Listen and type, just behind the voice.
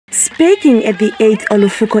Speaking at the 8th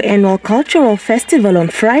Olufuko Annual Cultural Festival on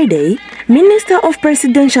Friday, Minister of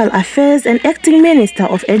Presidential Affairs and Acting Minister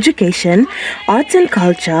of Education, Arts and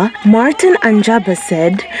Culture, Martin Andjaba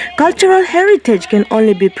said, cultural heritage can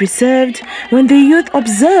only be preserved when the youth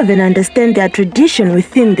observe and understand their tradition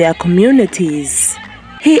within their communities.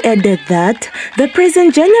 He added that the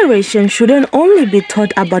present generation shouldn't only be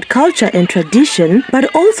taught about culture and tradition,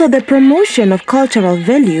 but also the promotion of cultural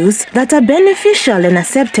values that are beneficial and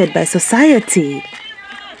accepted by society.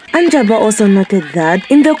 Andjaba also noted that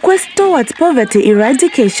in the quest towards poverty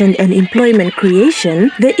eradication and employment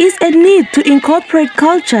creation, there is a need to incorporate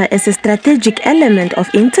culture as a strategic element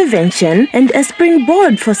of intervention and a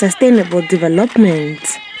springboard for sustainable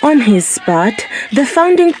development. On his part, the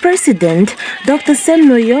founding president, Dr. Sam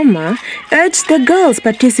Noyoma, urged the girls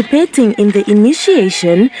participating in the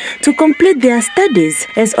initiation to complete their studies,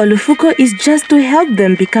 as Olufuko is just to help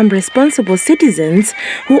them become responsible citizens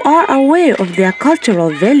who are aware of their cultural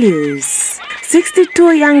values.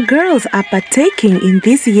 62 young girls are partaking in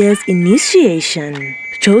this year's initiation.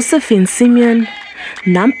 Josephine Simeon,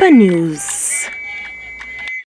 NAMPA News.